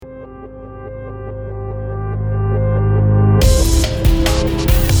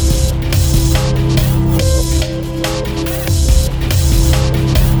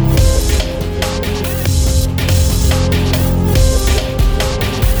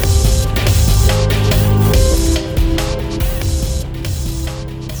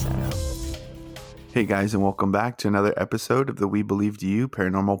Hey guys, and welcome back to another episode of the We Believed You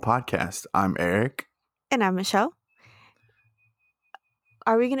Paranormal Podcast. I'm Eric. And I'm Michelle.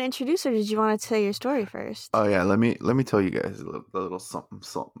 Are we going to introduce, or did you want to tell your story first? Oh yeah, let me tell you guys a little something.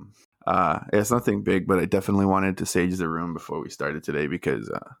 It's nothing big, but I definitely wanted to sage the room before we started today because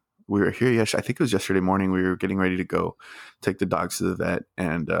we were here yesterday. I think it was yesterday morning. We were getting ready to go take the dogs to the vet,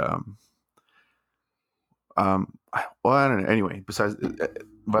 and well, I don't know. Anyway, besides,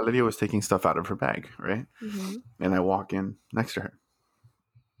 Valeria was taking stuff out of her bag, right? Mm-hmm. And I walk in next to her,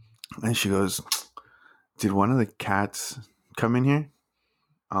 and she goes, "Did one of the cats come in here?"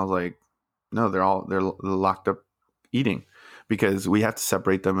 I was like, "No, they're locked up eating because we have to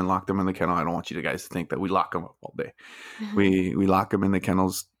separate them and lock them in the kennel. I don't want you guys to think that we lock them up all day. We lock them in the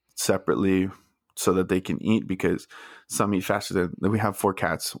kennels separately so that they can eat because some eat faster than we have 4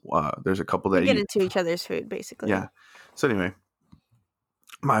 cats. There's a couple that get eat into each other's food, basically. Yeah. So anyway,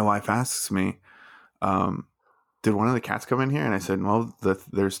 my wife asks me, did one of the cats come in here? And I said, well,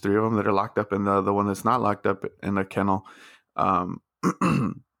 there's 3 of them that are locked up, and the one that's not locked up in the kennel, I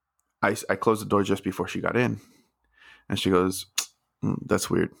closed the door just before she got in. And she goes, that's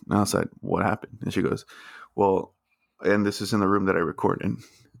weird. And I said, what happened? And she goes, well, and this is in the room that I record in.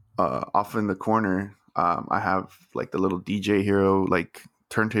 Off in the corner, I have like the little DJ Hero like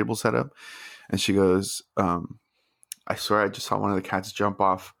turntable set up. And she goes, I swear I just saw one of the cats jump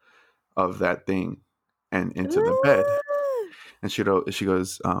off of that thing and into the bed. And she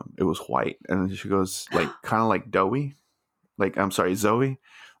goes, it was white. And she goes, like, kind of like Dowie. Like, I'm sorry, Zoe.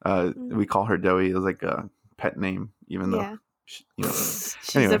 We call her Dowie. It was like a pet name, even though, she's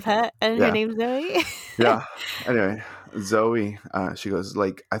anyway, a pet, and her name's Zoe. Yeah. Anyway, Zoe. She goes,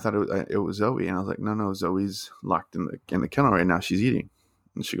 like, I thought it was Zoe, and I was like, no, Zoe's locked in the kennel right now. She's eating.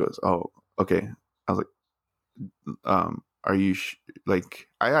 And she goes, oh, okay. I was like, are you like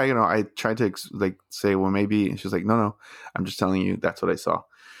I tried to say, well, maybe. And she's like, no, I'm just telling you that's what I saw.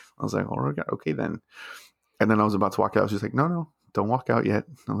 I was like, all right, okay then. And then I was about to walk out. She's like, no, don't walk out yet.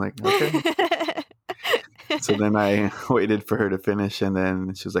 I'm like, okay. So then I waited for her to finish, and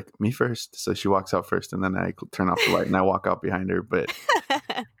then she was like, me first. So she walks out first, and then I turn off the light and I walk out behind her. But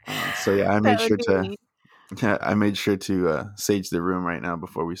so yeah, I made sure to sage the room right now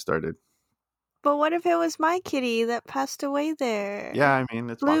before we started. But what if it was my kitty that passed away there? Yeah, I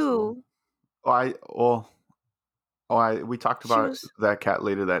mean, it's Blue. possible. We talked about that cat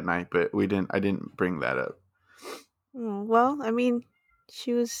later that night, but I didn't bring that up. Well, I mean,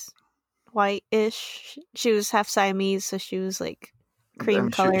 she was white-ish. She was half Siamese, so she was like cream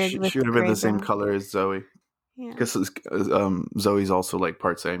colored. She would have been the same color as Zoe. Yeah, because Zoe's also like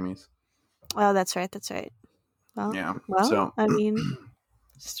part Siamese. Oh, that's right. Well, yeah. So I mean,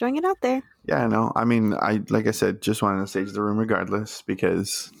 just throwing it out there. Yeah, I know. I mean, like I said, just wanted to sage the room regardless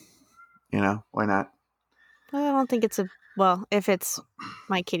because, why not? I don't think it's if it's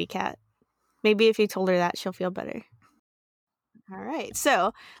my kitty cat. Maybe if you told her that, she'll feel better. All right.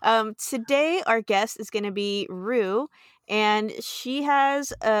 So today our guest is going to be Rue, and she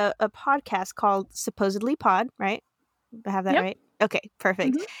has a podcast called Supposedly Pod, right? I have that right? Okay,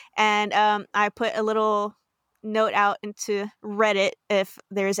 perfect. Mm-hmm. And I put a little note out into Reddit if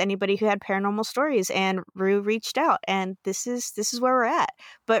there's anybody who had paranormal stories, and Rue reached out, and this is where we're at.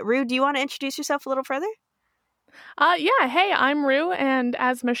 But Rue, do you want to introduce yourself a little further? Yeah. Hey, I'm Rue, and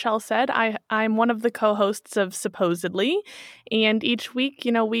as Michelle said, I'm one of the co-hosts of Supposedly, and each week,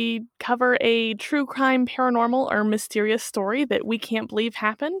 we cover a true crime, paranormal, or mysterious story that we can't believe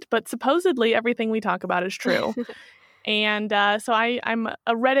happened, but supposedly everything we talk about is true. And so I'm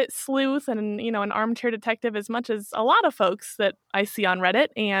a Reddit sleuth and, an armchair detective as much as a lot of folks that I see on Reddit,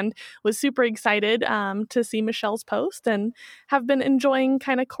 and was super excited to see Michelle's post and have been enjoying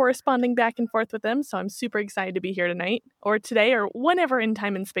kind of corresponding back and forth with them. So I'm super excited to be here tonight or today or whenever in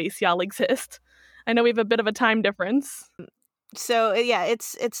time and space y'all exist. I know we have a bit of a time difference. So yeah,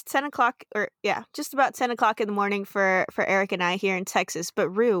 it's 10 o'clock just about 10 o'clock in the morning for Eric and I here in Texas. But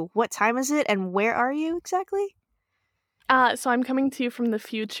Rue, what time is it and where are you exactly? So I'm coming to you from the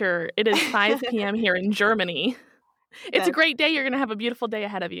future. It is 5 p.m. here in Germany. It's a great day. You're going to have a beautiful day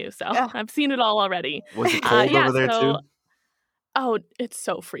ahead of you. So I've seen it all already. Was it cold over there too? Oh, it's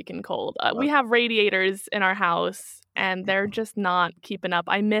so freaking cold. We have radiators in our house, and they're just not keeping up.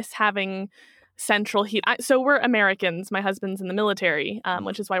 I miss having central heat. So we're Americans. My husband's in the military,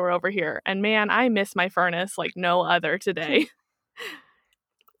 which is why we're over here. And man, I miss my furnace like no other today.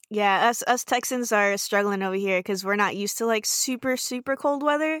 Yeah, us Texans are struggling over here because we're not used to like super, super cold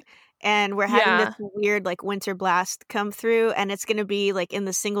weather. and we're having Yeah. this weird like winter blast come through, and it's gonna be like in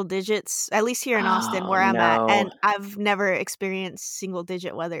the single digits, at least here in Austin Oh, where I'm at. no. And I've never experienced single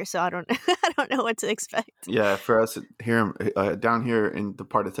digit weather, so I don't I don't know what to expect. Yeah, for us here, down here in the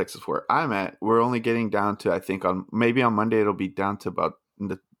part of Texas where I'm at, we're only getting down to, I think on Monday it'll be down to about in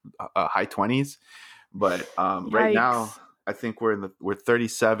the high 20s, but right now Yikes. I think we're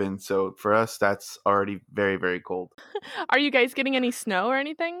 37, so for us that's already very, very cold. Are you guys getting any snow or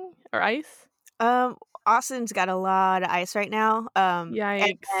anything? Or ice? Austin's got a lot of ice right now.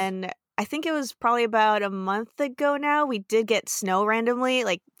 Yikes. And I think it was probably about a month ago now, we did get snow randomly,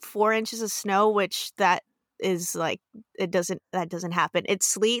 like 4 inches of snow, which that is like that doesn't happen. It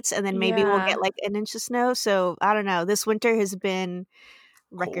sleets and then maybe we'll Yeah. get like an inch of snow. So I don't know. This winter has been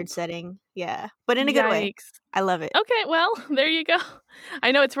record Cold. setting. Yeah. But in a good way. Yikes. I love it. Okay, well, there you go.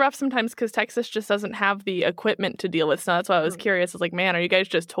 I know it's rough sometimes because Texas just doesn't have the equipment to deal with snow. That's why I was curious. I was like, man, are you guys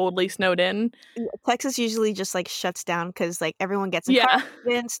just totally snowed in? Yeah, Texas usually just like shuts down because like everyone gets in Yeah. car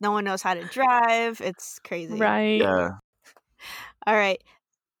accidents, no one knows how to drive. It's crazy. Right. Yeah. All right.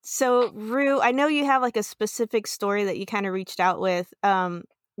 So Rue, I know you have like a specific story that you kind of reached out with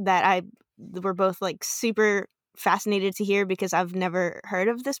that we're both like super fascinated to hear because I've never heard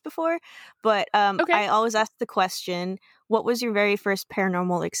of this before. But Okay. I always ask the question, what was your very first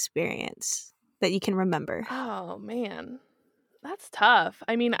paranormal experience that you can remember? Oh, man. That's tough.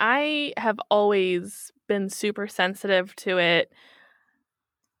 I mean, I have always been super sensitive to it.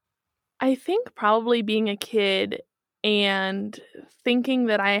 I think probably being a kid and thinking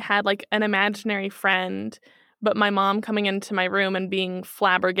that I had like an imaginary friend, but my mom coming into my room and being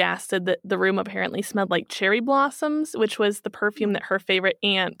flabbergasted that the room apparently smelled like cherry blossoms, which was the perfume that her favorite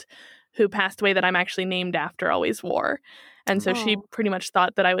aunt, who passed away that I'm actually named after, always wore. And so she Oh. pretty much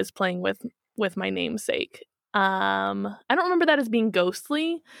thought that I was playing with my namesake. I don't remember that as being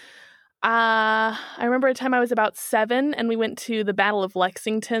ghostly. I remember a time I was about 7 and we went to the Battle of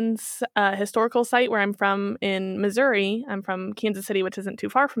Lexington's historical site where I'm from in Missouri. I'm from Kansas City, which isn't too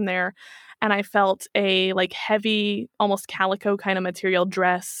far from there. And I felt a like heavy, almost calico kind of material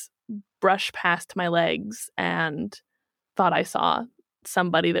dress brush past my legs and thought I saw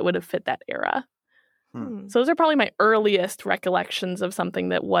somebody that would have fit that era. Hmm. So those are probably my earliest recollections of something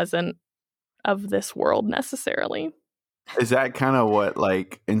that wasn't of this world necessarily. Is that kind of what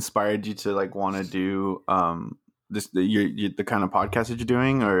like inspired you to like want to do the kind of podcast that you're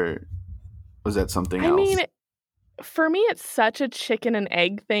doing, or was that something else? I mean, for me, it's such a chicken and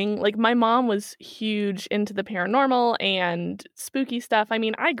egg thing. Like, my mom was huge into the paranormal and spooky stuff. I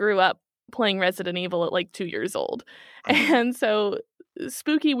mean, I grew up playing Resident Evil at like 2 years old. And so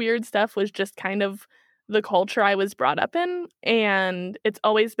spooky, weird stuff was just kind of the culture I was brought up in. And it's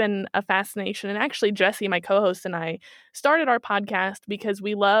always been a fascination. And actually, Jesse, my co-host, and I started our podcast because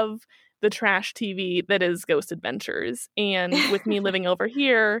we love the trash TV that is Ghost Adventures. And with me living over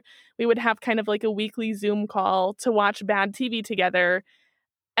here, we would have kind of like a weekly Zoom call to watch bad TV together.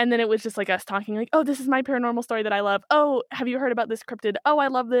 And then it was just like us talking like, oh, this is my paranormal story that I love. Oh, have you heard about this cryptid? Oh, I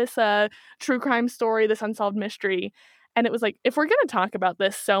love this true crime story, this unsolved mystery. And it was like, if we're going to talk about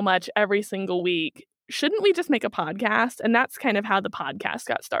this so much every single week, shouldn't we just make a podcast? And that's kind of how the podcast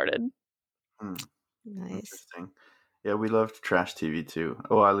got started. Nice. Interesting. Yeah, we love trash TV too.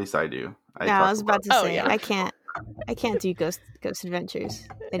 Well, at least I do. I was about to Oh, say yeah. I can't do Ghost Adventures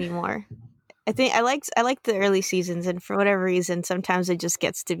anymore. I think I liked the early seasons, and for whatever reason, sometimes it just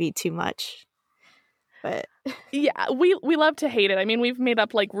gets to be too much. But Yeah, we love to hate it. I mean, we've made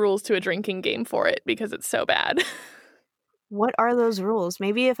up like rules to a drinking game for it because it's so bad. what are those rules?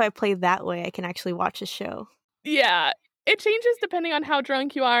 Maybe if I play that way, I can actually watch a show. Yeah, it changes depending on how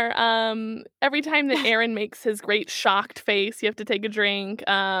drunk you are. Every time that Aaron makes his great shocked face, you have to take a drink.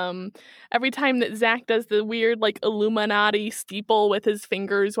 Every time that Zach does the weird like Illuminati steeple with his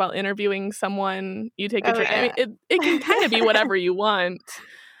fingers while interviewing someone, you take a drink. Yeah. I mean, it can kind of be whatever you want.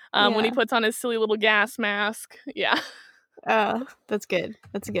 When he Yeah. puts on his silly little gas mask. Yeah. That's good.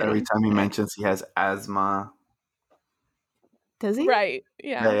 That's a good Every one. time he mentions he has asthma. Does he? Right.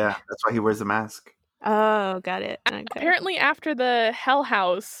 Yeah. That's why he wears a mask. Oh, got it. Okay. Apparently, after the Hell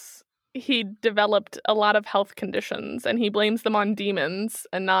House, he developed a lot of health conditions, and he blames them on demons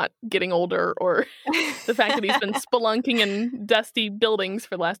and not getting older or the fact that he's been spelunking in dusty buildings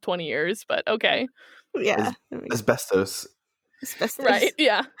for the last 20 years. But okay. Yeah. Asbestos. Asbestos. Right.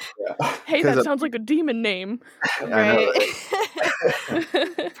 Yeah. Yeah. Hey, that sounds like a demon name. I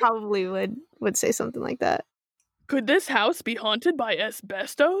Right. Probably would say something like that. Could this house be haunted by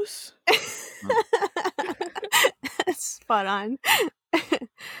asbestos? Spot on.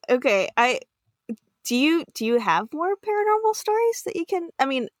 Okay, do you have more paranormal stories that you can? I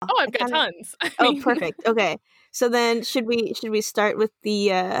mean, Oh, I've got tons. Oh, perfect. Okay, so then should we start with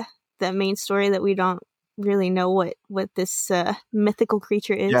the main story that we don't really know what this mythical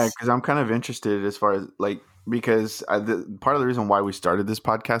creature is? Yeah, because I'm kind of interested as far as like because part of the reason why we started this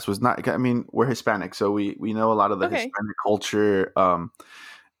podcast was not. I mean, we're Hispanic, so we know a lot of the Okay. Hispanic culture.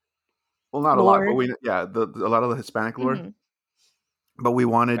 Well, not a lot, but Lore. a lot of the Hispanic lore. Mhm. But we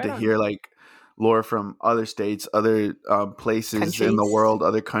wanted Right to on. hear like lore from other states, other places in the Countries. world,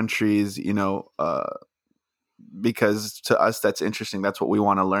 other countries. Because to us that's interesting. That's what we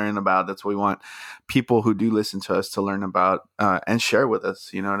want to learn about. That's what we want people who do listen to us to learn about and share with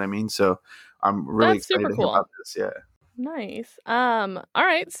us. You know what I mean? So I'm really That's excited super to hear cool. about this. Yeah. Nice. All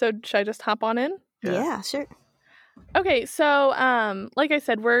right, so should I just hop on in? Yeah, sure. Okay, so like I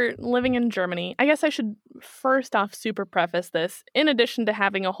said, we're living in Germany. I guess I should first off super preface this. In addition to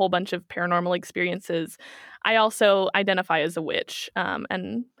having a whole bunch of paranormal experiences, I also identify as a witch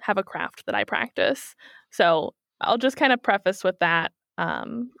and have a craft that I practice. So I'll just kind of preface with that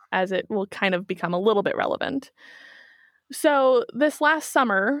as it will kind of become a little bit relevant. So this last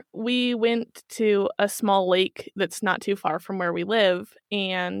summer, we went to a small lake that's not too far from where we live,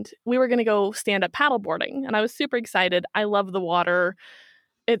 and we were going to go stand up paddleboarding. And I was super excited. I love the water.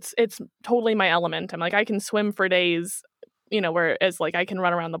 It's totally my element. I'm like, I can swim for days, whereas like I can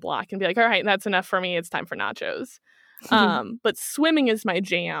run around the block and be like, all right, that's enough for me. It's time for nachos. But swimming is my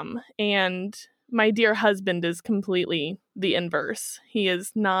jam, and my dear husband is completely the inverse. He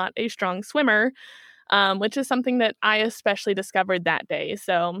is not a strong swimmer. Which is something that I especially discovered that day.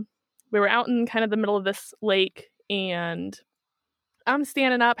 So we were out in kind of the middle of this lake, and I'm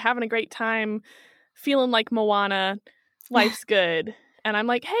standing up, having a great time, feeling like Moana. Life's good. And I'm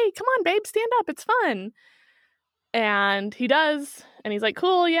like, hey, come on, babe, stand up. It's fun. And he does. And he's like,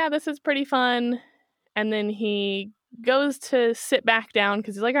 cool, yeah, this is pretty fun. And then he goes to sit back down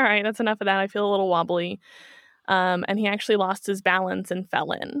because he's like, all right, that's enough of that. I feel a little wobbly. And he actually lost his balance and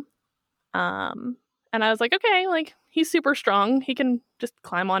fell in. And I was like, okay, like he's super strong. He can just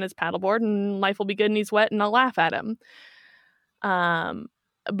climb on his paddleboard and life will be good and he's wet and I'll laugh at him.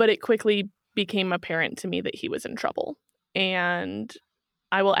 But it quickly became apparent to me that he was in trouble. And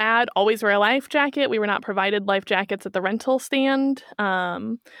I will add, always wear a life jacket. We were not provided life jackets at the rental stand.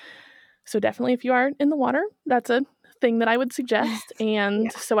 So definitely if you are in the water, that's a thing that I would suggest.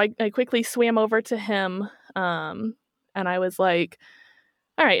 And so I quickly swam over to him. And I was like,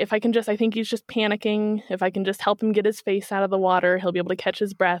 all right, I think he's just panicking. If I can just help him get his face out of the water, he'll be able to catch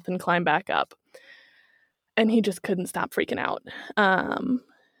his breath and climb back up. And he just couldn't stop freaking out. And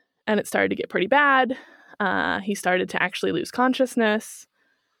it started to get pretty bad. He started to actually lose consciousness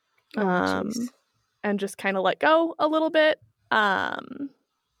and just kind of let go a little bit. And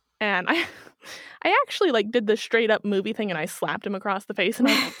I actually like did the straight up movie thing and I slapped him across the face and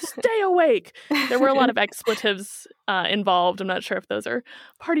I was like, stay awake. There were a lot of expletives involved. I'm not sure if those are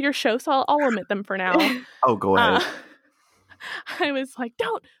part of your show, so I'll omit them for now. Oh, go ahead. I was like,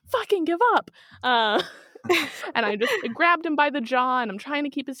 don't fucking give up. And I just grabbed him by the jaw and I'm trying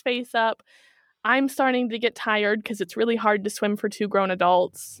to keep his face up. I'm starting to get tired because it's really hard to swim for two grown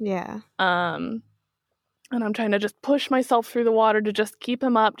adults. Yeah. And I'm trying to just push myself through the water to just keep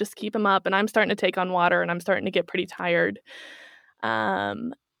him up. And I'm starting to take on water and I'm starting to get pretty tired.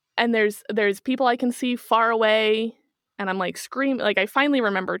 And there's people I can see far away and I'm like screaming. Like I finally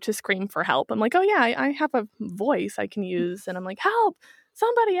remember to scream for help. I'm like, oh yeah, I have a voice I can use. And I'm like, help,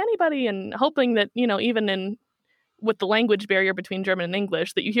 somebody, anybody. And hoping that, even with the language barrier between German and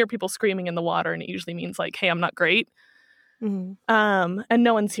English, that you hear people screaming in the water and it usually means like, hey, I'm not great. Mm-hmm. And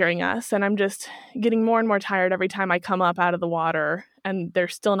no one's hearing us. And I'm just getting more and more tired every time I come up out of the water and they're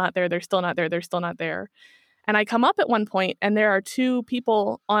still not there. They're still not there. They're still not there. And I come up at one point and there are two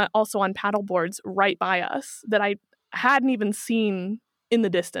people also on paddle boards right by us that I hadn't even seen in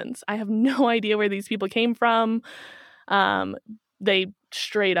the distance. I have no idea where these people came from. They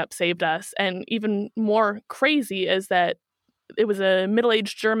straight up saved us. And even more crazy is that it was a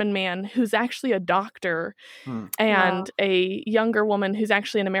middle-aged German man who's actually a doctor and a younger woman who's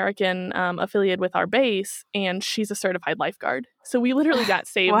actually an American affiliated with our base, and she's a certified lifeguard. So we literally got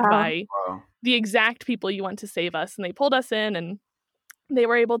saved by the exact people you want to save us, and they pulled us in, and they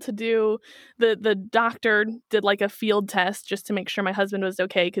were able to do the doctor did like a field test just to make sure my husband was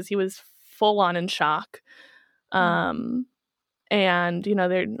okay because he was full on in shock. And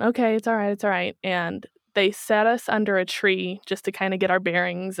they're okay, it's all right, and they set us under a tree just to kind of get our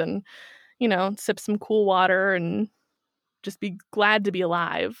bearings and, sip some cool water and just be glad to be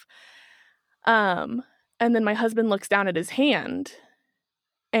alive. And then my husband looks down at his hand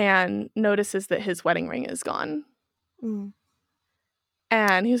and notices that his wedding ring is gone. Mm.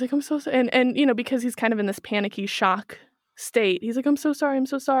 And he's like, I'm so sorry. And you know, because he's kind of in this panicky shock state, he's like, I'm so sorry. I'm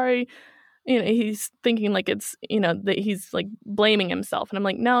so sorry. You know, he's thinking like it's, you know, that he's like blaming himself. And I'm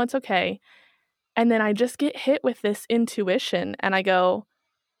like, no, it's okay. And then I just get hit with this intuition and I go,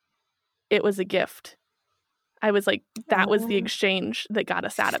 it was a gift. I was like, that was the exchange that got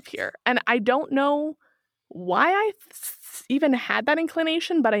us out of here. And I don't know why I even had that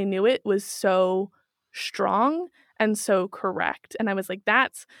inclination, but I knew it was so strong and so correct. And I was like,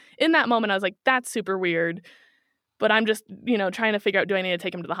 in that moment, I was like, that's super weird. But I'm just, you know, trying to figure out, do I need to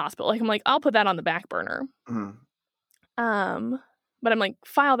take him to the hospital? Like, I'm like, I'll put that on the back burner. Mm-hmm. But I'm like,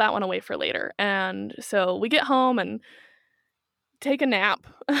 file that one away for later. And so we get home and take a nap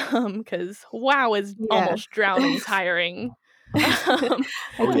because wow, is almost drowning tiring. I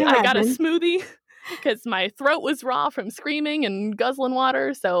got a smoothie because my throat was raw from screaming and guzzling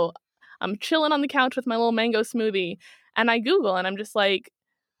water. So I'm chilling on the couch with my little mango smoothie. And I Google and I'm just like,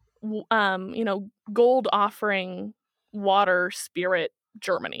 you know, gold offering water spirit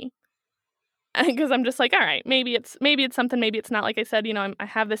Germany. Because I'm just like, all right, maybe it's something, maybe it's not. Like I said, you know, I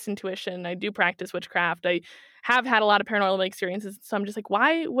have this intuition. I do practice witchcraft. I have had a lot of paranormal experiences. So I'm just like,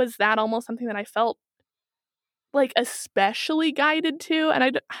 why was that almost something that I felt like especially guided to?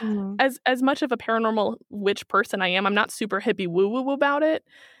 And as much of a paranormal witch person I am, I'm not super hippie woo-woo about it.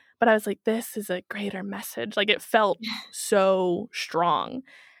 But I was like, this is a greater message. Like it felt so strong.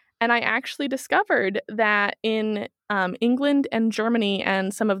 And I actually discovered that in England and Germany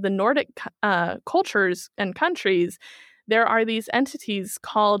and some of the Nordic cultures and countries, there are these entities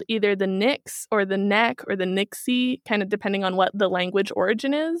called either the Nix or the Neck or the Nixie, kind of depending on what the language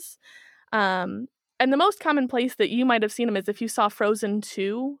origin is. And the most common place that you might have seen them is if you saw Frozen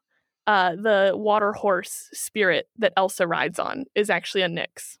 2, the water horse spirit that Elsa rides on is actually a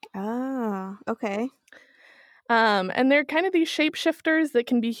Nix. Oh, okay. And they're kind of these shapeshifters that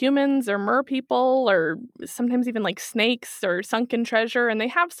can be humans or mer people or sometimes even like snakes or sunken treasure. And they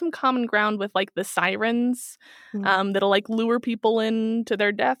have some common ground with like the sirens that'll like lure people into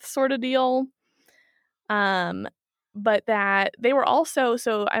their death sort of deal. But that they were also,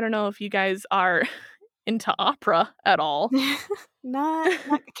 so I don't know if you guys are into opera at all. Not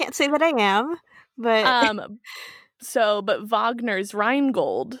I can't say that I am, but but Wagner's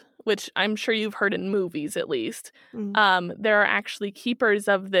Rheingold, which I'm sure you've heard in movies at least, there are actually keepers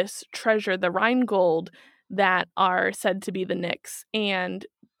of this treasure, the Rheingold, that are said to be the Nix. And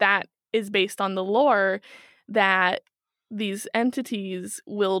that is based on the lore that these entities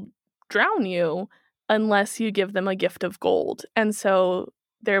will drown you unless you give them a gift of gold. And so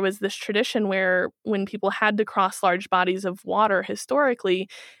there was this tradition where when people had to cross large bodies of water historically,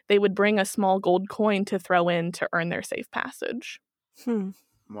 they would bring a small gold coin to throw in to earn their safe passage.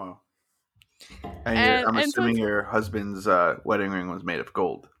 Wow. And I'm assuming your husband's wedding ring was made of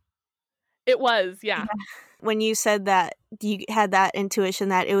gold. It was, yeah. When you said that, you had that intuition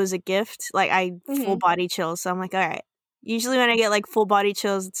that it was a gift, like I full body chills. So I'm like, all right. Usually when I get like full body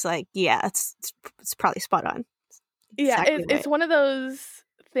chills, it's like, yeah, it's probably spot on. Yeah, it's one of those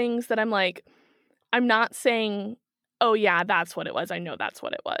things that I'm like, I'm not saying, oh yeah, that's what it was. I know that's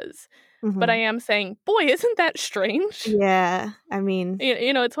what it was. But I am saying, boy, isn't that strange? Yeah, I mean,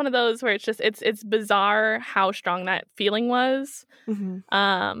 you know, it's one of those where it's just it's bizarre how strong that feeling was.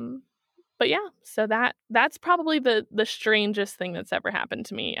 But yeah, so that's probably the strangest thing that's ever happened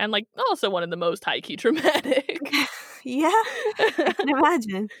to me, and like also one of the most high key traumatic. Yeah, I can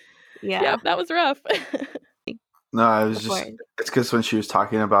imagine. Yeah, that was rough. No, I was just, it's because when she was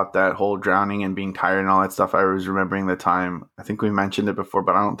talking about that whole drowning and being tired and all that stuff, I was remembering the time, I think we mentioned it before,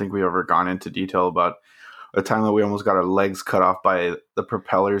 but I don't think we ever gone into detail about a time that we almost got our legs cut off by the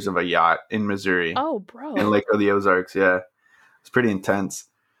propellers of a yacht in Missouri. Oh, bro. In Lake of the Ozarks, yeah. It's pretty intense.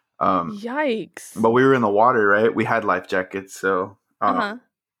 Yikes. But we were in the water, right? We had life jackets, so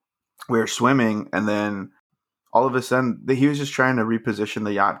we were swimming, and then all of a sudden, he was just trying to reposition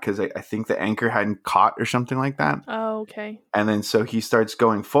the yacht because I think the anchor hadn't caught or something like that. Oh, okay. And then so he starts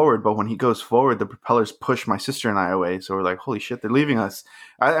going forward, but when he goes forward, the propellers push my sister and I away. So we're like, holy shit, they're leaving us.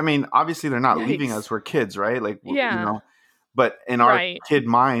 I mean, obviously they're not leaving us. We're kids, right? Like, you know, but in our kid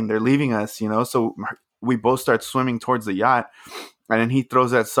mind, they're leaving us, you know? So we both start swimming towards the yacht, and then he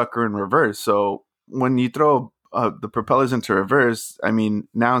throws that sucker in reverse. So when you throw the propellers into reverse, I mean,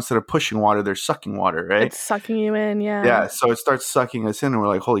 now instead of pushing water, they're sucking water, right? It's sucking you in, yeah. Yeah, so it starts sucking us in, and we're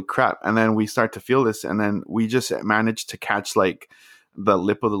like, holy crap. And then we start to feel this, and then we just managed to catch, like, the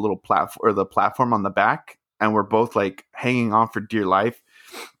lip of the little platform, or the platform on the back, and we're both, like, hanging on for dear life.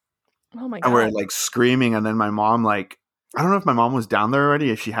 Oh, my God. And we're, like, screaming, and then my mom, like, I don't know if my mom was down there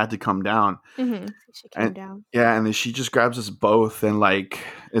already, if she had to come down. Mm-hmm. She came down. Yeah, and then she just grabs us both and like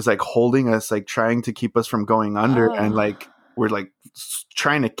is like holding us, like trying to keep us from going under, and like we're like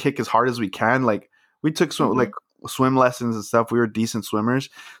trying to kick as hard as we can. Like we took swim lessons and stuff. We were decent swimmers,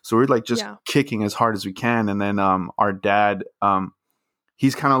 so we're like just kicking as hard as we can. And then our dad,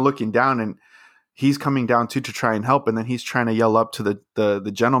 he's kind of looking down and he's coming down too to try and help, and then he's trying to yell up to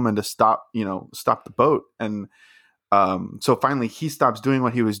the gentleman to stop the boat. And so finally he stops doing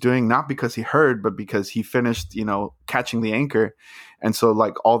what he was doing, not because he heard, but because he finished, catching the anchor. And so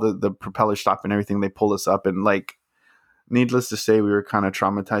like all the propellers stop and everything, they pull us up, and like, needless to say, we were kind of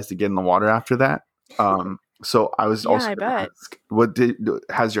traumatized to get in the water after that. So I was also, I bet.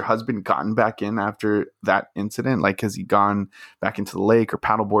 Has your husband gotten back in after that incident? Like, has he gone back into the lake or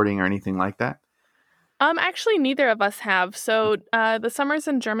paddleboarding or anything like that? Actually, neither of us have. So the summers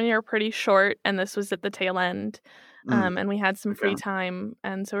in Germany are pretty short, and this was at the tail end. And we had some free time,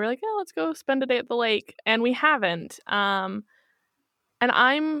 and so we're like, "Oh, let's go spend a day at the lake," and we haven't. And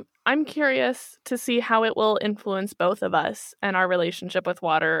I'm curious to see how it will influence both of us and our relationship with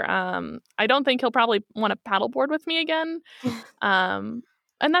water. I don't think he'll probably want to paddleboard with me again, and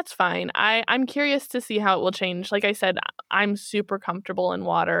that's fine. I'm curious to see how it will change. Like I said, I'm super comfortable in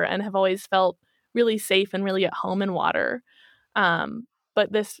water and have always felt really safe and really at home in water.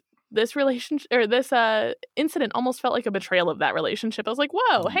 But this relationship or this incident almost felt like a betrayal of that relationship. I was like,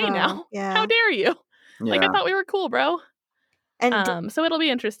 whoa, hey now, how dare you? Yeah. Like, I thought we were cool, bro. And so it'll be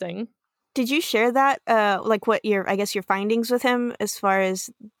interesting. Did you share that, like what your findings with him as far as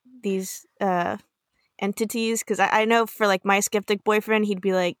these entities? Because I know for like my skeptic boyfriend, he'd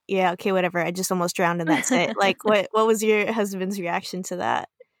be like, yeah, okay, whatever, I just almost drowned and that's it. Like, what was your husband's reaction to that?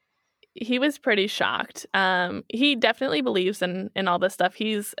 He was pretty shocked. He definitely believes in all this stuff.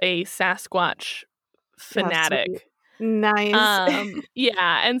 He's a Sasquatch fanatic. Nice.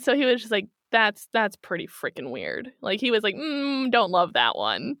 Yeah, and so he was just like, that's pretty freaking weird. Like, he was like, don't love that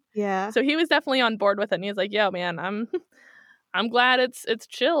one. Yeah. So he was definitely on board with it, and he was like, yo, man, I'm glad it's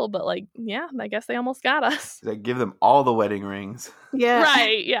chill, but like, yeah, I guess they almost got us. Like, give them all the wedding rings. Yeah.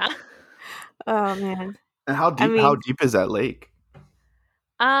 Right, yeah. Oh, man. And how deep is that lake?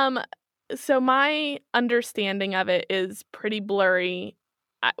 So my understanding of it is pretty blurry.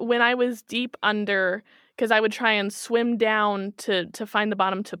 When I was deep under, because I would try and swim down to find the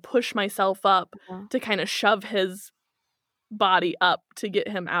bottom to push myself up to kind of shove his body up to get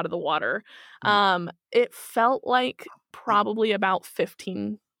him out of the water. It felt like probably about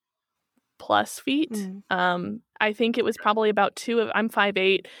 15 plus feet. I think it was probably about I'm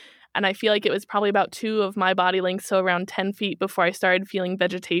 5'8", and I feel like it was probably about 2 of my body length, so around 10 feet before I started feeling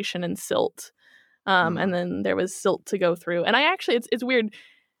vegetation and silt. And then there was silt to go through. And I actually, it's weird.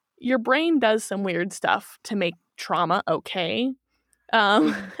 Your brain does some weird stuff to make trauma okay.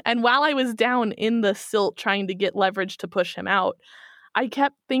 And while I was down in the silt trying to get leverage to push him out, I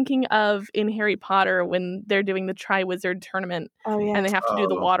kept thinking of in Harry Potter when they're doing the Triwizard Tournament and they have to do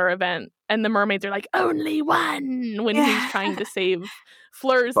the water event. And the mermaids are like, only one, when he's trying to save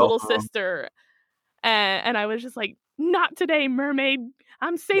Fleur's little sister. And I was just like, not today, mermaid.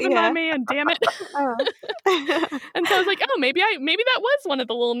 I'm saving my man, damn it. And so I was like, oh, maybe that was one of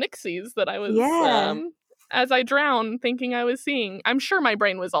the little nixies that I was, as I drowned, thinking I was seeing. I'm sure my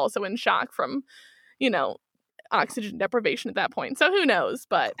brain was also in shock from, oxygen deprivation at that point. So who knows?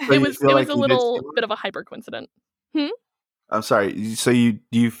 But so it was a little bit of a hyper coincident. I'm sorry. So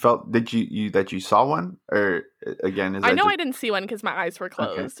you felt that you saw one, or again? I didn't see one because my eyes were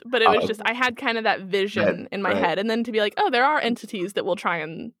closed, but it was just I had kind of that vision in my head, and then to be like, oh, there are entities that will try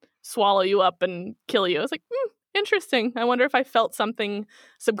and swallow you up and kill you. I was like, interesting. I wonder if I felt something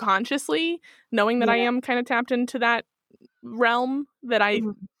subconsciously, knowing that I am kind of tapped into that realm, that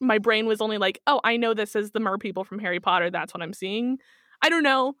my brain was only like, oh, I know this is the mer people from Harry Potter. That's what I'm seeing. I don't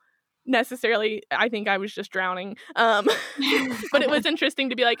know necessarily. I think I was just drowning. But it was interesting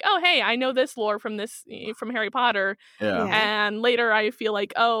to be like, oh, hey, I know this lore from Harry Potter. Yeah. And later I feel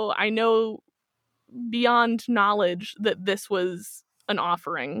like, oh, I know beyond knowledge that this was an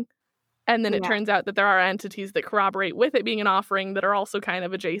offering. And then it turns out that there are entities that corroborate with it being an offering that are also kind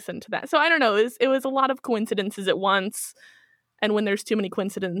of adjacent to that. So I don't know. It was a lot of coincidences at once. And when there's too many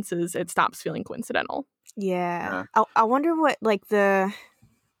coincidences, it stops feeling coincidental. Yeah. I wonder what, like,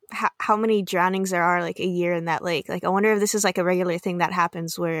 how many drownings there are, like, a year in that lake. Like, I wonder if this is, like, a regular thing that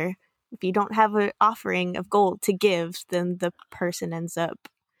happens where if you don't have an offering of gold to give, then the person ends up.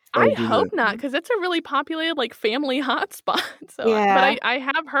 I hope not, because it's a really populated, like, family hotspot. So, but I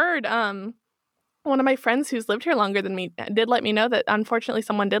have heard one of my friends who's lived here longer than me did let me know that unfortunately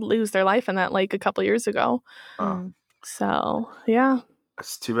someone did lose their life in that lake a couple years ago. So, yeah.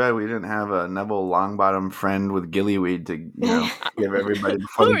 It's too bad we didn't have a Neville Longbottom friend with gillyweed to, give everybody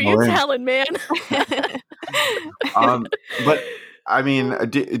before Who they are go you in. telling, man? But I mean,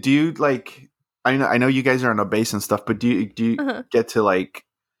 do you like? I know you guys are on a base and stuff, but do you Uh-huh. get to like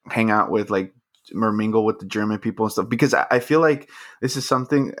hang out with like or mingle with the German people and stuff? Because I feel like this is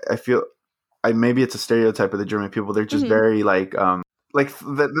something maybe it's a stereotype of the German people. They're just very like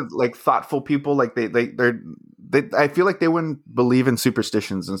thoughtful people. Like I feel like they wouldn't believe in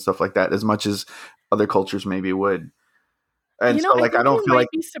superstitions and stuff like that as much as other cultures maybe would. And so I like I think don't you feel like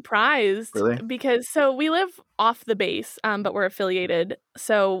might be surprised really because so we live off the base, but we're affiliated.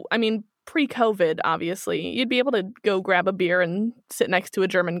 So, I mean, pre-COVID, obviously, you'd be able to go grab a beer and sit next to a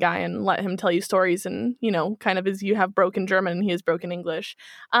German guy and let him tell you stories and, kind of as you have broken German and he has broken English.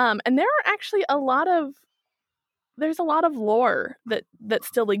 And there are actually there's a lot of lore that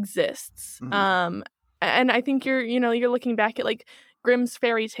still exists. Mhm. And I think you're looking back at like Grimm's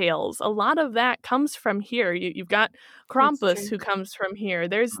fairy tales. A lot of that comes from here. You've got That's Krampus true. who comes from here.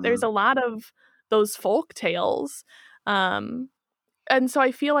 There's Mhm. a lot of those folk tales. And so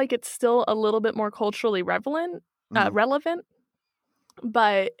I feel like it's still a little bit more culturally relevant, Mhm.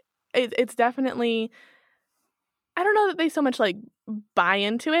 but it's definitely I don't know that they so much like buy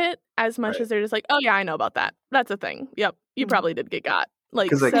into it as much Right. as they're just like, oh yeah, I know about that. That's a thing. Yep, you Mm. probably did get got. Like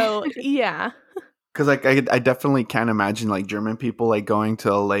Because like so, yeah. Because like I definitely can't imagine like German people like going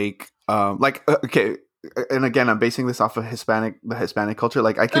to a lake. Okay, and again I'm basing this off of the Hispanic culture.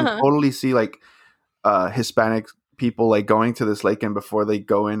 Like I can Uh-huh. totally see like Hispanic people like going to this lake and before they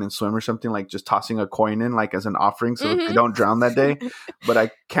go in and swim or something like just tossing a coin in like as an offering so that they Mhm. don't drown that day. But I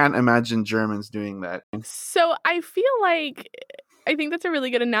can't imagine Germans doing that. So I feel like I think that's a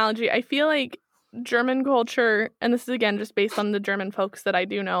really good analogy. I feel like German culture, and this is again just based on the German folks that I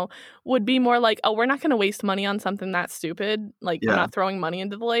do know, would be more like, oh, we're not going to waste money on something that stupid. Like, I'm Yeah, not throwing money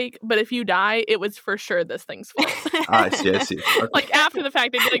into the lake. But if you die, it was for sure this thing's fault. I see. Okay. Like, after the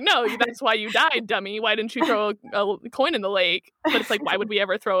fact, they'd be like, no, that's why you died, dummy. Why didn't you throw a coin in the lake? But it's like, why would we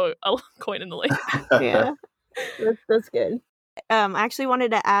ever throw a coin in the lake? Yeah, that's good. I actually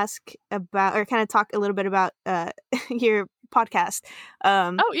wanted to ask about or kind of talk a little bit about your podcast.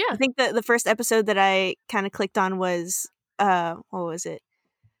 Oh, I yeah. think the first episode that I kind of clicked on was what was it?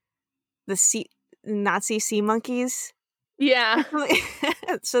 The Nazi sea monkeys. Yeah.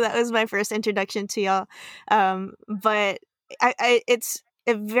 So that was my first introduction to y'all. But it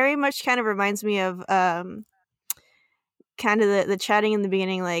very much kind of reminds me of kind of the chatting in the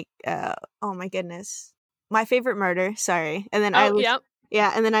beginning, like oh my goodness, My Favorite Murder. Sorry, and then Oh, yep.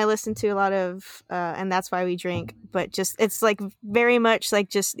 yeah, and then I listened to a lot of and That's Why We Drink. But just it's like very much like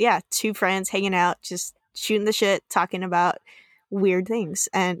just two friends hanging out, just shooting the shit, talking about weird things,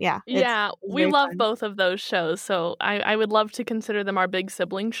 and Yeah, it's we very love fun. both of those shows, so I would love to consider them our big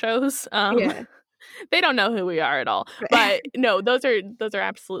sibling shows. Yeah. They don't know who we are at all, but no, those are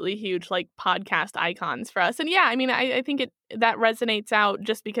absolutely huge, like podcast icons for us. And yeah, I mean, I think that resonates out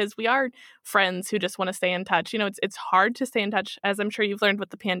just because we are friends who just want to stay in touch. It's hard to stay in touch, as I'm sure you've learned with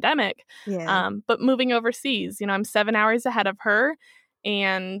the pandemic. Yeah. But moving overseas, I'm 7 hours ahead of her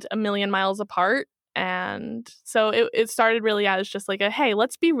and a million miles apart. And so it started really as just like hey,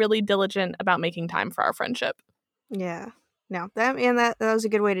 let's be really diligent about making time for our friendship. Yeah. No, that was a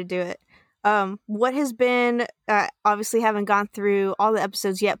good way to do it. What has been obviously haven't gone through all the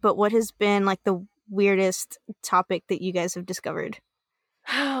episodes yet, but what has been like the weirdest topic that you guys have discovered?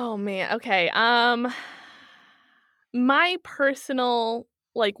 Oh man, okay. My personal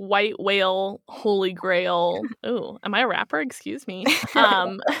like white whale holy grail. Ooh, am I a rapper? Excuse me.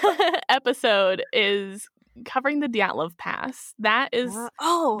 Episode is covering the Dyatlov Pass. That is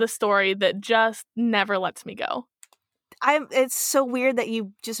the story that just never lets me go. It's so weird that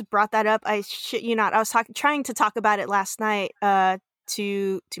you just brought that up. I shit you not. I was trying to talk about it last night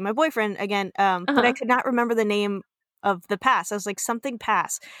to my boyfriend again, but I could not remember the name of the pass. I was like, something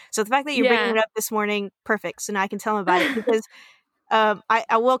pass. So the fact that you're bringing it up this morning, perfect. So now I can tell him about it because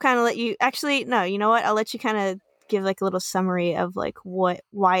I will kind of let you. Actually, no. You know what? I'll let you kind of give like a little summary of like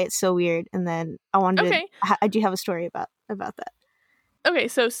why it's so weird, and then I wanted Okay. I do have a story about that. Okay,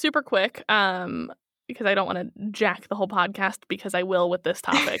 so super quick. Because I don't want to jack the whole podcast because I will with this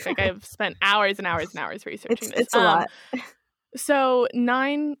topic. Like I've spent hours and hours and hours researching this. It's a lot. So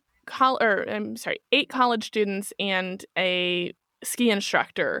 8 college students and a ski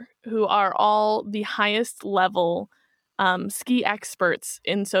instructor who are all the highest level ski experts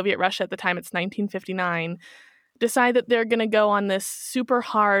in Soviet Russia at the time. It's 1959. Decide that they're going to go on this super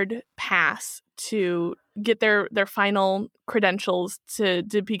hard pass to get their final credentials to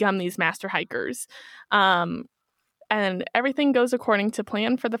become these master hikers. and everything goes according to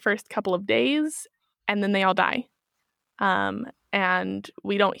plan for the first couple of days, and then they all die. And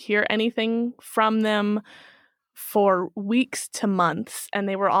we don't hear anything from them for weeks to months, and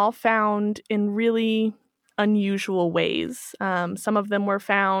they were all found in really unusual ways. Some of them were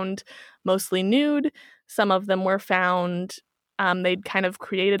found mostly nude. Some of them were found, they'd kind of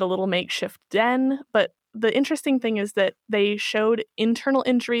created a little makeshift den. But the interesting thing is that they showed internal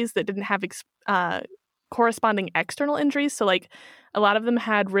injuries that didn't have corresponding external injuries. So, like, a lot of them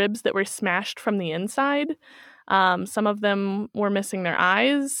had ribs that were smashed from the inside. Some of them were missing their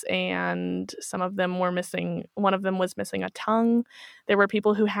eyes, and some of them were missing, one of them was missing a tongue. There were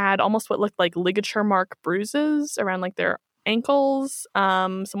people who had almost what looked like ligature mark bruises around like their ankles.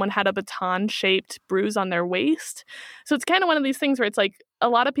 Someone had a baton-shaped bruise on their waist. So it's kind of one of these things where it's like a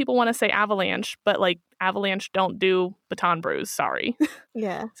lot of people want to say avalanche, but like avalanche don't do baton bruise, sorry.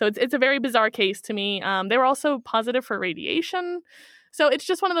 Yeah. So it's a very bizarre case to me. They were also positive for radiation. So it's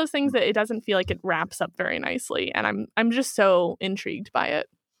just one of those things that it doesn't feel like it wraps up very nicely, and I'm just so intrigued by it.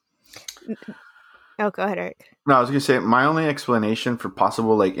 Oh, go ahead, Eric. No, I was gonna say my only explanation for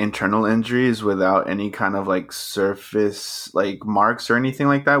possible like internal injuries without any kind of like surface like marks or anything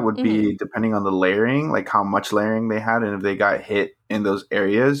like that would be depending on the layering, like how much layering they had and if they got hit in those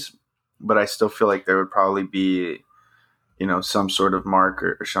areas. But I still feel like there would probably be, you know, some sort of mark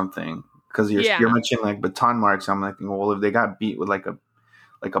or something. Because you're mentioning like baton marks, I'm like, well, if they got beat with like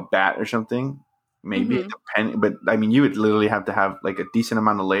a bat or something, maybe depending. But I mean, you would literally have to have like a decent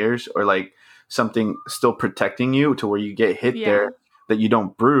amount of layers or like something still protecting you to where you get hit there that you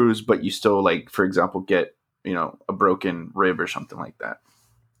don't bruise, but you still like, for example, get, you know, a broken rib or something like that.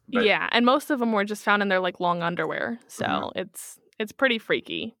 But, yeah, and most of them were just found in their like long underwear, so it's pretty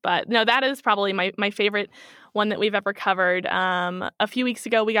freaky. But no, that is probably my favorite one that we've ever covered. A few weeks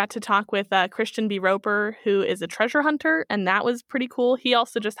ago, we got to talk with Christian B. Roper, who is a treasure hunter, and that was pretty cool. He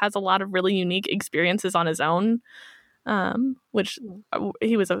also just has a lot of really unique experiences on his own, which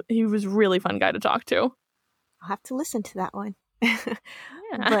he was a really fun guy to talk to. I'll have to listen to that one.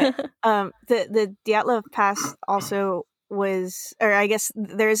 Yeah. But the Dyatlov Pass also was, or I guess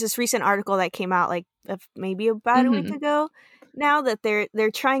there's this recent article that came out like maybe about a week ago now that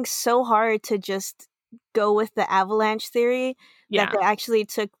they're trying so hard to just go with the avalanche theory that they actually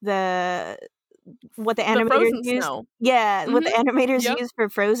took what the animators used. Snow. Yeah, what the animators used for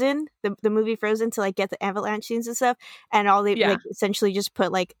Frozen, the movie Frozen, to like get the avalanche scenes and stuff, and all they like essentially just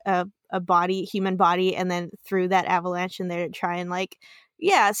put like a human body, and then threw that avalanche in there to try and like,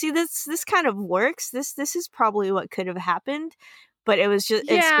 see, this kind of works. This is probably what could have happened, but it was just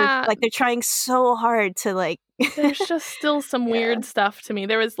it's just, like they're trying so hard to like. There's just still some weird stuff to me.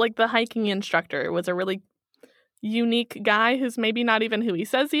 There was like the hiking instructor was a really unique guy who's maybe not even who he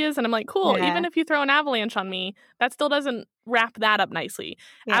says he is, and I'm like, cool, even if you throw an avalanche on me, that still doesn't wrap that up nicely.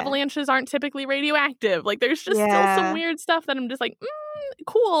 Avalanches aren't typically radioactive. Like there's just still some weird stuff that I'm just like,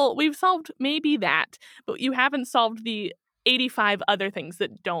 cool, we've solved maybe that, but you haven't solved the 85 other things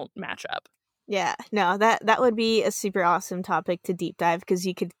that don't match up. Yeah, no, that would be a super awesome topic to deep dive, because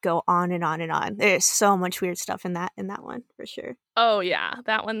you could go on and on and on. There's so much weird stuff in that one for sure. Oh yeah,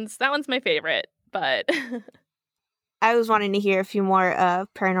 that one's my favorite, but I was wanting to hear a few more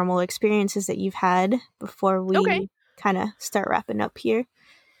paranormal experiences that you've had before we kind of start wrapping up here.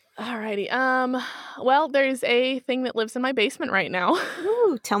 Alrighty. Well, there's a thing that lives in my basement right now.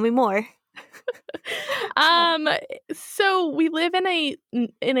 Ooh, tell me more. So we live in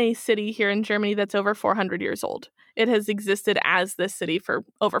a city here in Germany that's over 400 years old. It has existed as this city for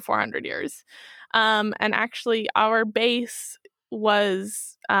over 400 years. And actually our base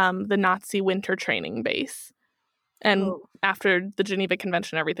was the Nazi winter training base. And after the Geneva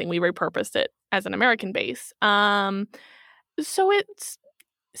Convention and everything, we repurposed it as an American base. So it's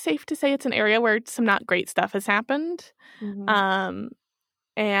safe to say it's an area where some not great stuff has happened.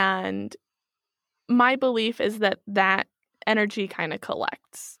 And my belief is that energy kind of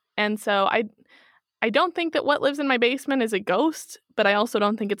collects. And so I don't think that what lives in my basement is a ghost, but I also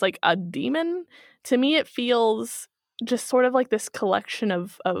don't think it's like a demon. To me, it feels just sort of like this collection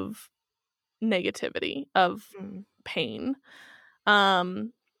of negativity, of pain.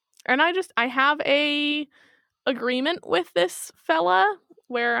 And I have a agreement with this fella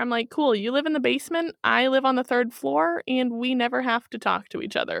where I'm like, cool, you live in the basement, I live on the 3rd floor, and we never have to talk to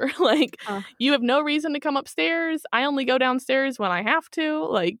each other. Like, you have no reason to come upstairs. I only go downstairs when I have to.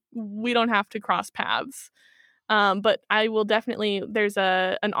 Like, we don't have to cross paths. But I will definitely, there's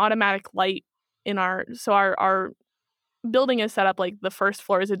an automatic light in our building is set up like the 1st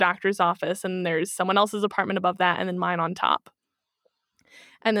floor is a doctor's office, and there's someone else's apartment above that, and then mine on top.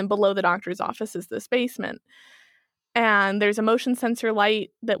 And then below the doctor's office is this basement. And there's a motion sensor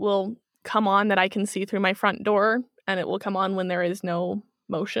light that will come on that I can see through my front door, and it will come on when there is no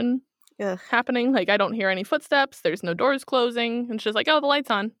motion happening. Like, I don't hear any footsteps. There's no doors closing. And it's just like, oh, the light's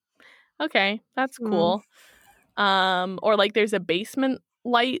on. Okay, that's cool. Or like there's a basement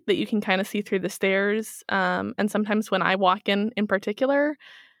light that you can kind of see through the stairs. And sometimes when I walk in particular,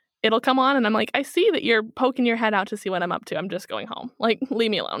 it'll come on and I'm like, I see that you're poking your head out to see what I'm up to. I'm just going home. Like, leave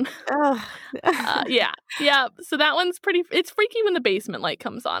me alone. Yeah. So that one's it's freaky when the basement light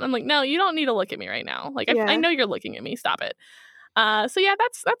comes on. I'm like, no, you don't need to look at me right now. Like, I know you're looking at me. Stop it. So yeah,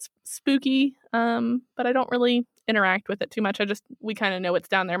 that's spooky. But I don't really interact with it too much. We kind of know it's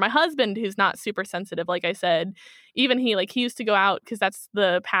down there. My husband, who's not super sensitive, like I said, even he used to go out because that's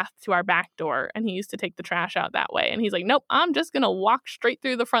the path to our back door, and he used to take the trash out that way. And he's like, nope, I'm just gonna walk straight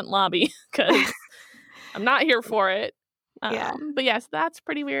through the front lobby because I'm not here for it. But yes, that's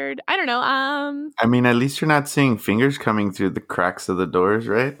pretty weird. I don't know. I mean, at least you're not seeing fingers coming through the cracks of the doors,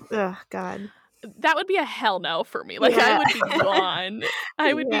 right? Oh God. That would be a hell no for me. Like, I would be gone.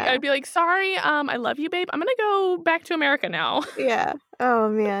 I'd be like, sorry, I love you, babe. I'm gonna go back to America now. Yeah. Oh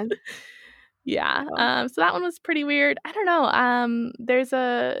man. Yeah. So that one was pretty weird. I don't know. There's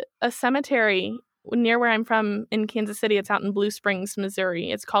a cemetery near where I'm from in Kansas City. It's out in Blue Springs, Missouri.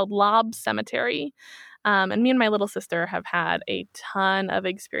 It's called Lobb Cemetery. And me and my little sister have had a ton of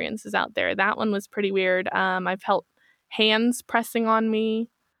experiences out there. That one was pretty weird. I've felt hands pressing on me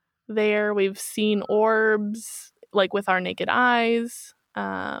there. We've seen orbs, like, with our naked eyes.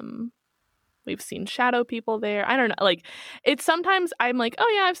 We've seen shadow people there. I don't know. Like, it's sometimes I'm like, oh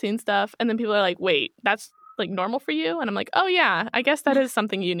yeah, I've seen stuff. And then people are like, wait, that's like normal for you? And I'm like, oh yeah, I guess that is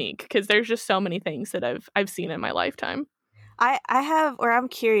something unique because there's just so many things that I've seen in my lifetime. I have, or I'm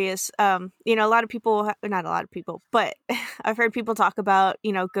curious, a lot of people, not a lot of people, but I've heard people talk about,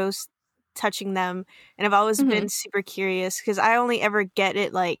 ghosts touching them. And I've always been super curious because I only ever get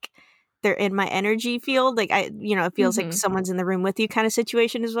it like they're in my energy field. Like, it feels like someone's in the room with you kind of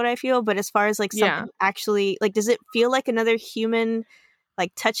situation is what I feel. But as far as like something actually, like, does it feel like another human,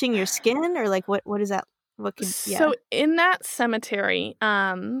 like touching your skin, or like what is that? So in that cemetery,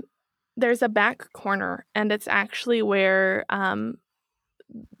 there's a back corner, and it's actually where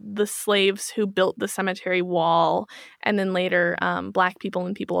the slaves who built the cemetery wall, and then later Black people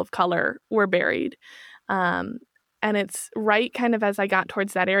and people of color were buried. And it's right kind of as I got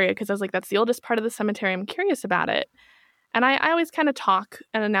towards that area because I was like, that's the oldest part of the cemetery. I'm curious about it. And I always kind of talk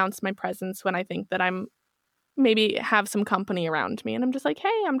and announce my presence when I think that I'm maybe have some company around me. And I'm just like,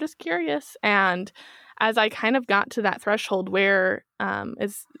 hey, I'm just curious. And as I kind of got to that threshold where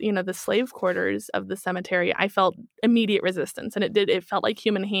is the slave quarters of the cemetery, I felt immediate resistance. And it felt like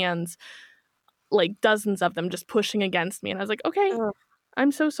human hands, like dozens of them just pushing against me. And I was like, okay,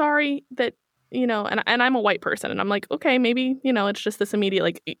 I'm so sorry that, and I'm a white person. And I'm like, okay, maybe, it's just this immediate,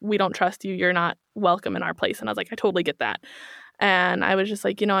 like, we don't trust you. You're not welcome in our place. And I was like, I totally get that. And I was just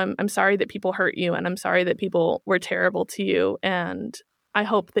like, I'm sorry that people hurt you. And I'm sorry that people were terrible to you. And I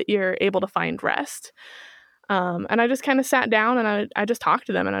hope that you're able to find rest. And I just kind of sat down and I just talked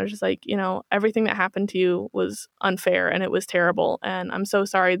to them. And I was just like, everything that happened to you was unfair and it was terrible. And I'm so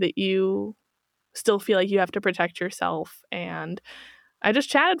sorry that you still feel like you have to protect yourself. And I just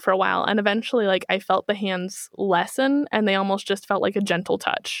chatted for a while. And eventually, like, I felt the hands lessen and they almost just felt like a gentle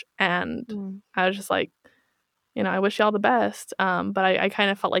touch. And I was just like, I wish y'all the best. But I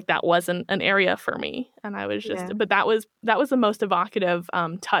kind of felt like that wasn't an area for me. And I was just, but that was the most evocative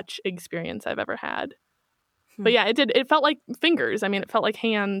touch experience I've ever had. But yeah, it felt like fingers. I mean, it felt like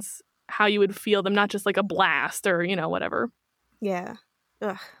hands, how you would feel them, not just like a blast or, whatever. Yeah.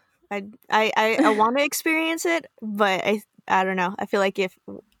 Ugh. I want to experience it, but I don't know. I feel like if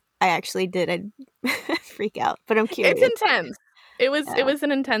I actually did, I'd freak out. But I'm curious. It's intense. It was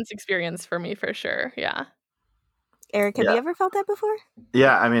an intense experience for me, for sure. Yeah. Eric, have you ever felt that before?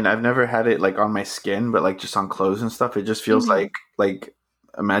 Yeah, I mean, I've never had it like on my skin, but like just on clothes and stuff. It just feels like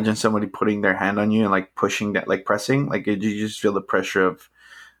imagine somebody putting their hand on you and like pushing that, like pressing, like you just feel the pressure of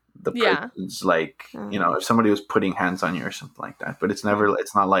the person's like, if somebody was putting hands on you or something like that. But it's not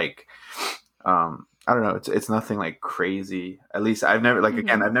like, I don't know. It's nothing like crazy. At least I've never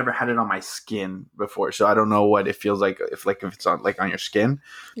again, I've never had it on my skin before. So I don't know what it feels like if it's on like on your skin,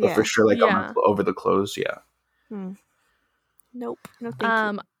 but for sure, like over the clothes. Yeah. Nope. No,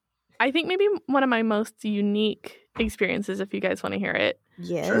 thank you. I think maybe one of my most unique experiences, if you guys want to hear it.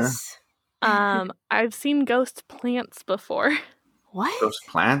 Yes. Sure. I've seen ghost plants before. What? Ghost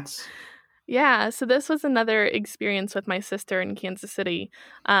plants? Yeah, so this was another experience with my sister in Kansas City.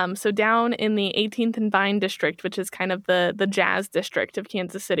 So down in the 18th and Vine district, which is kind of the jazz district of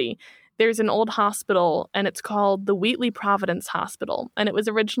Kansas City, there's an old hospital, and it's called the Wheatley Providence Hospital. And it was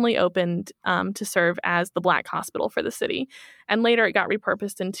originally opened to serve as the Black hospital for the city. And later it got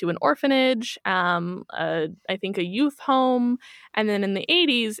repurposed into an orphanage, I think a youth home. And then in the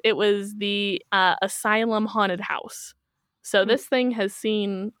 80s, it was the Asylum Haunted House. So this thing has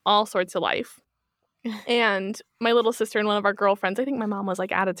seen all sorts of life. And my little sister and one of our girlfriends, I think my mom was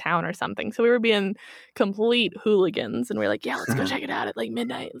like out of town or something. So we were being complete hooligans, and we were like, yeah, let's go check it out at like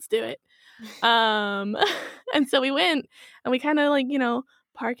midnight. Let's do it. And so we went, and we kind of like,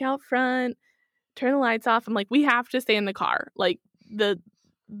 park out front, turn the lights off. I'm like, we have to stay in the car. Like the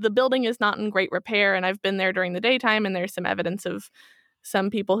building is not in great repair, and I've been there during the daytime, and there's some evidence of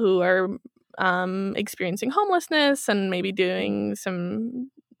some people who are experiencing homelessness and maybe doing some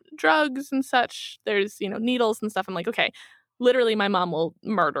drugs and such. There's, needles and stuff. I'm like, okay, literally my mom will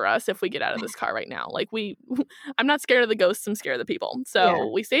murder us if we get out of this car right now. Like I'm not scared of the ghosts, I'm scared of the people. So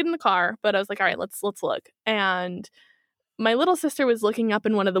we stayed in the car, but I was like, all right, let's look. And my little sister was looking up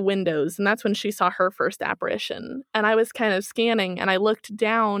in one of the windows, and that's when she saw her first apparition. And I was kind of scanning, and I looked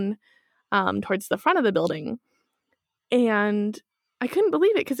down towards the front of the building, and I couldn't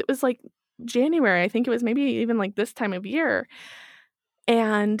believe it because it was like January. I think it was maybe even like this time of year.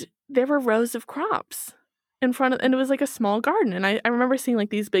 And there were rows of crops in front of, and it was like a small garden. And I remember seeing like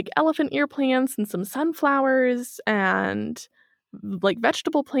these big elephant ear plants and some sunflowers and like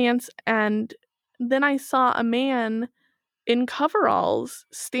vegetable plants. And then I saw a man in coveralls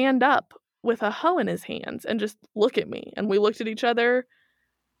stand up with a hoe in his hands and just look at me. And we looked at each other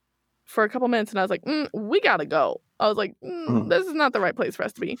for a couple minutes, and I was like, we gotta go. I was like, this is not the right place for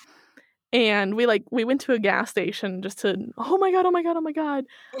us to be. And we went to a gas station just to, oh my God.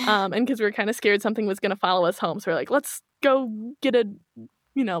 And because we were kind of scared something was going to follow us home. So we're like, let's go get a,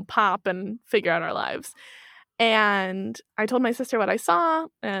 pop and figure out our lives. And I told my sister what I saw.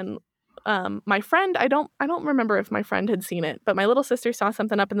 And my friend, I don't remember if my friend had seen it, but my little sister saw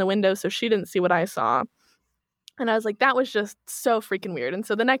something up in the window, so she didn't see what I saw. And I was like, that was just so freaking weird. And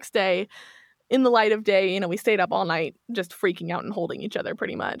so the next day, in the light of day, we stayed up all night just freaking out and holding each other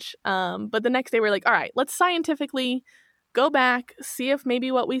pretty much. But the next day we're like, all right, let's scientifically go back, see if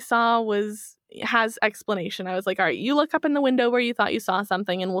maybe what we saw has explanation. I was like, all right, you look up in the window where you thought you saw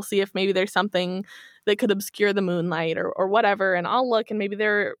something, and we'll see if maybe there's something that could obscure the moonlight or whatever. And I'll look, and maybe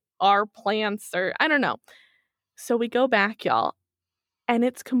there are plants or I don't know. So we go back, y'all, and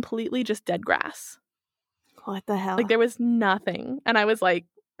it's completely just dead grass. What the hell? Like there was nothing. And I was like,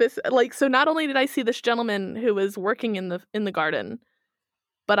 so not only did I see this gentleman who was working in the garden,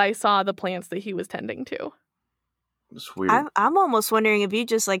 but I saw the plants that he was tending to. It's weird. I'm almost wondering if you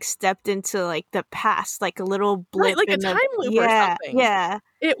just like stepped into like the past, like a little blip, like a time loop or something. Yeah,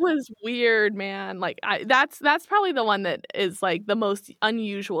 it was weird, man. Like that's probably the one that is like the most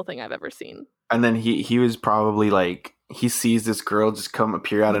unusual thing I've ever seen. And then he was probably like, he sees this girl just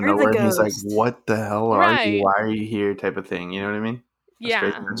appear out of nowhere, and he's like, "What the hell are you? Why are you here?" Type of thing. You know what I mean? That's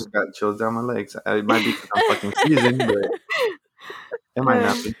crazy. I just got chills down my legs. It might be because I'm fucking seasoned, but it might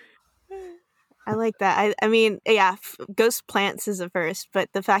not be. I like that. I mean, yeah, ghost plants is a first, but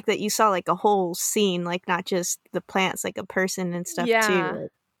the fact that you saw like a whole scene, like not just the plants, like a person and stuff too.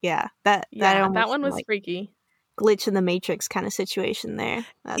 Yeah, that one was like, freaky. Glitch in the Matrix kind of situation there.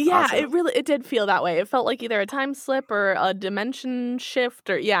 That's awesome. It did feel that way. It felt like either a time slip or a dimension shift,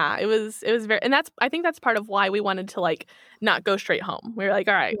 or it was very, and I think that's part of why we wanted to like not go straight home. We were like,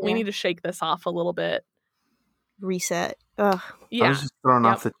 all right, we need to shake this off a little bit. Reset. Ugh. Yeah. I was just thrown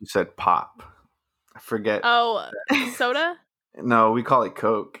off that you said pop. I forget. Oh, soda? No, we call it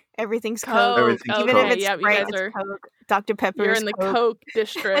Coke. Everything's Coke. Everything's Even Coke. if it's Sprite, it's Coke. Dr. Pepper. You're in the Coke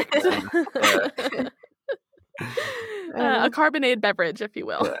district. A carbonated beverage, if you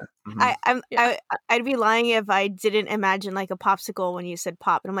will. Yeah. Mm-hmm. I'd be lying if I didn't imagine like a popsicle when you said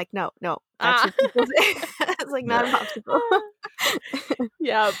pop, and I'm like, no, that's it's like not a popsicle.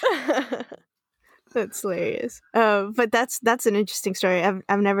 Yep. That's hilarious. But that's an interesting story. I've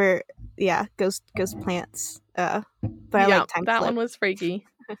never, ghost plants. But I like time that flip. One was freaky.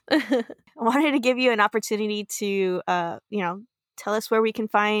 I wanted to give you an opportunity to, tell us where we can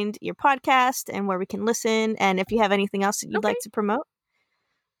find your podcast and where we can listen, and if you have anything else that you'd like to promote.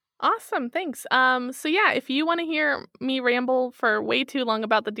 Awesome, thanks. So if you want to hear me ramble for way too long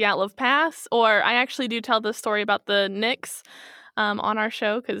about the Dyatlov Pass, or I actually do tell the story about the Knicks on our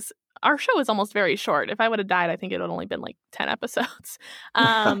show, because our show is almost very short. If I would have died, I think it would have only been like 10 episodes.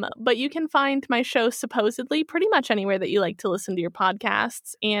 But you can find my show Supposedly pretty much anywhere that you like to listen to your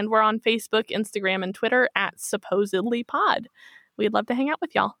podcasts. And we're on Facebook, Instagram, and Twitter at SupposedlyPod. We'd love to hang out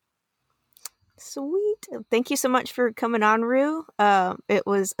with y'all. Sweet. Thank you so much for coming on, Rue. It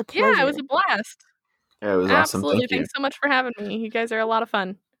was a pleasure. Yeah, it was a blast. Yeah, it was Absolutely. awesome. Thank you. Thanks so much for having me. You guys are a lot of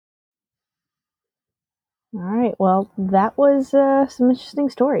fun. All right. Well, that was some interesting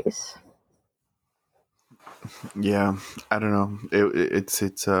stories. Yeah, I don't know.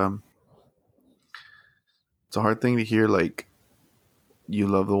 It's a hard thing to hear. Like, you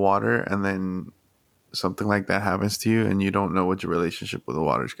love the water, and then something like that happens to you, and you don't know what your relationship with the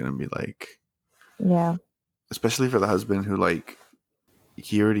water is going to be like. Yeah. Especially for the husband who, like,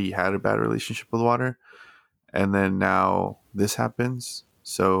 he already had a bad relationship with water, and then now this happens.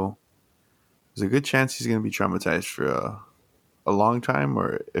 So there's a good chance he's going to be traumatized for a long time,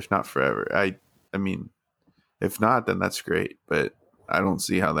 or if not forever. I mean, if not, then that's great, but I don't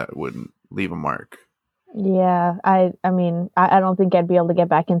see how that wouldn't leave a mark. Yeah, I mean, I don't think I'd be able to get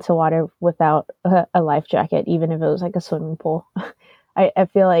back into water without a life jacket, even if it was like a swimming pool. I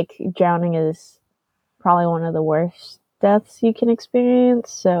feel like drowning is probably one of the worst deaths you can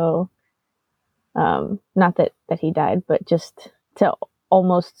experience. So, not that he died, but just to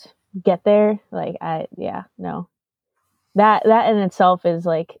almost get there, like no, that in itself is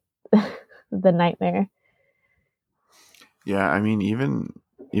like the nightmare. Yeah, I mean, even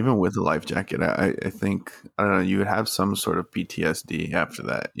with a life jacket, I think, I don't know, you would have some sort of PTSD after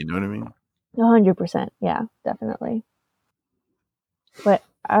that. You know what I mean? 100%. Yeah, definitely. But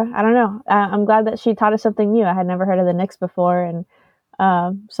I don't know. I'm glad that she taught us something new. I had never heard of the Nix before, and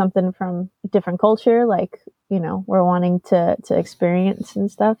something from a different culture, like, we're wanting to experience and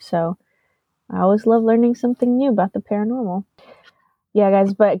stuff. So I always love learning something new about the paranormal. Yeah,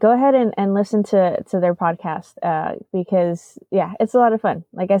 guys, but go ahead and listen to their podcast, because, yeah, it's a lot of fun.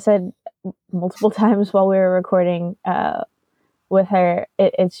 Like I said multiple times while we were recording with her,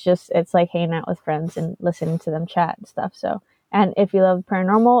 it's like hanging out with friends and listening to them chat and stuff. So, and if you love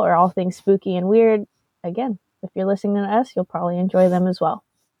paranormal or all things spooky and weird, again, if you're listening to us, you'll probably enjoy them as well.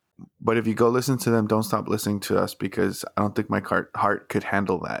 But if you go listen to them, don't stop listening to us, because I don't think my heart could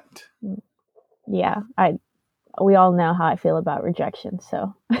handle that. Yeah, we all know how I feel about rejection,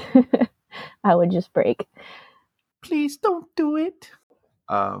 so I would just break. Please don't do it.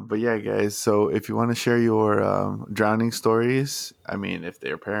 But yeah, guys, so if you want to share your drowning stories, I mean, if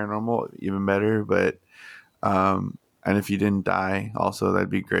they're paranormal, even better. But and if you didn't die, also, that'd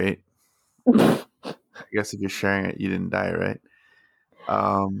be great. I guess if you're sharing it, you didn't die, right?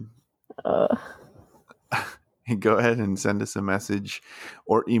 Go ahead and send us a message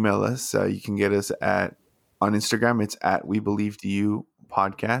or email us. You can get us on Instagram, it's at We Believe You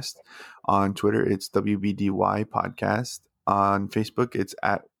Podcast. On Twitter, it's WBDY Podcast. On Facebook, it's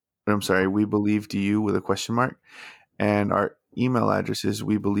We Believe You with a question mark. And our email address is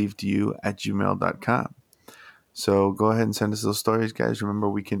webelievedyou@gmail.com. So go ahead and send us those stories, guys. Remember,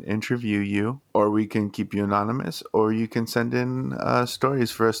 we can interview you, or we can keep you anonymous, or you can send in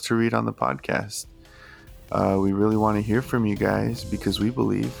stories for us to read on the podcast. We really want to hear from you guys, because we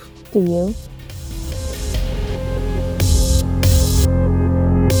believe. Do you?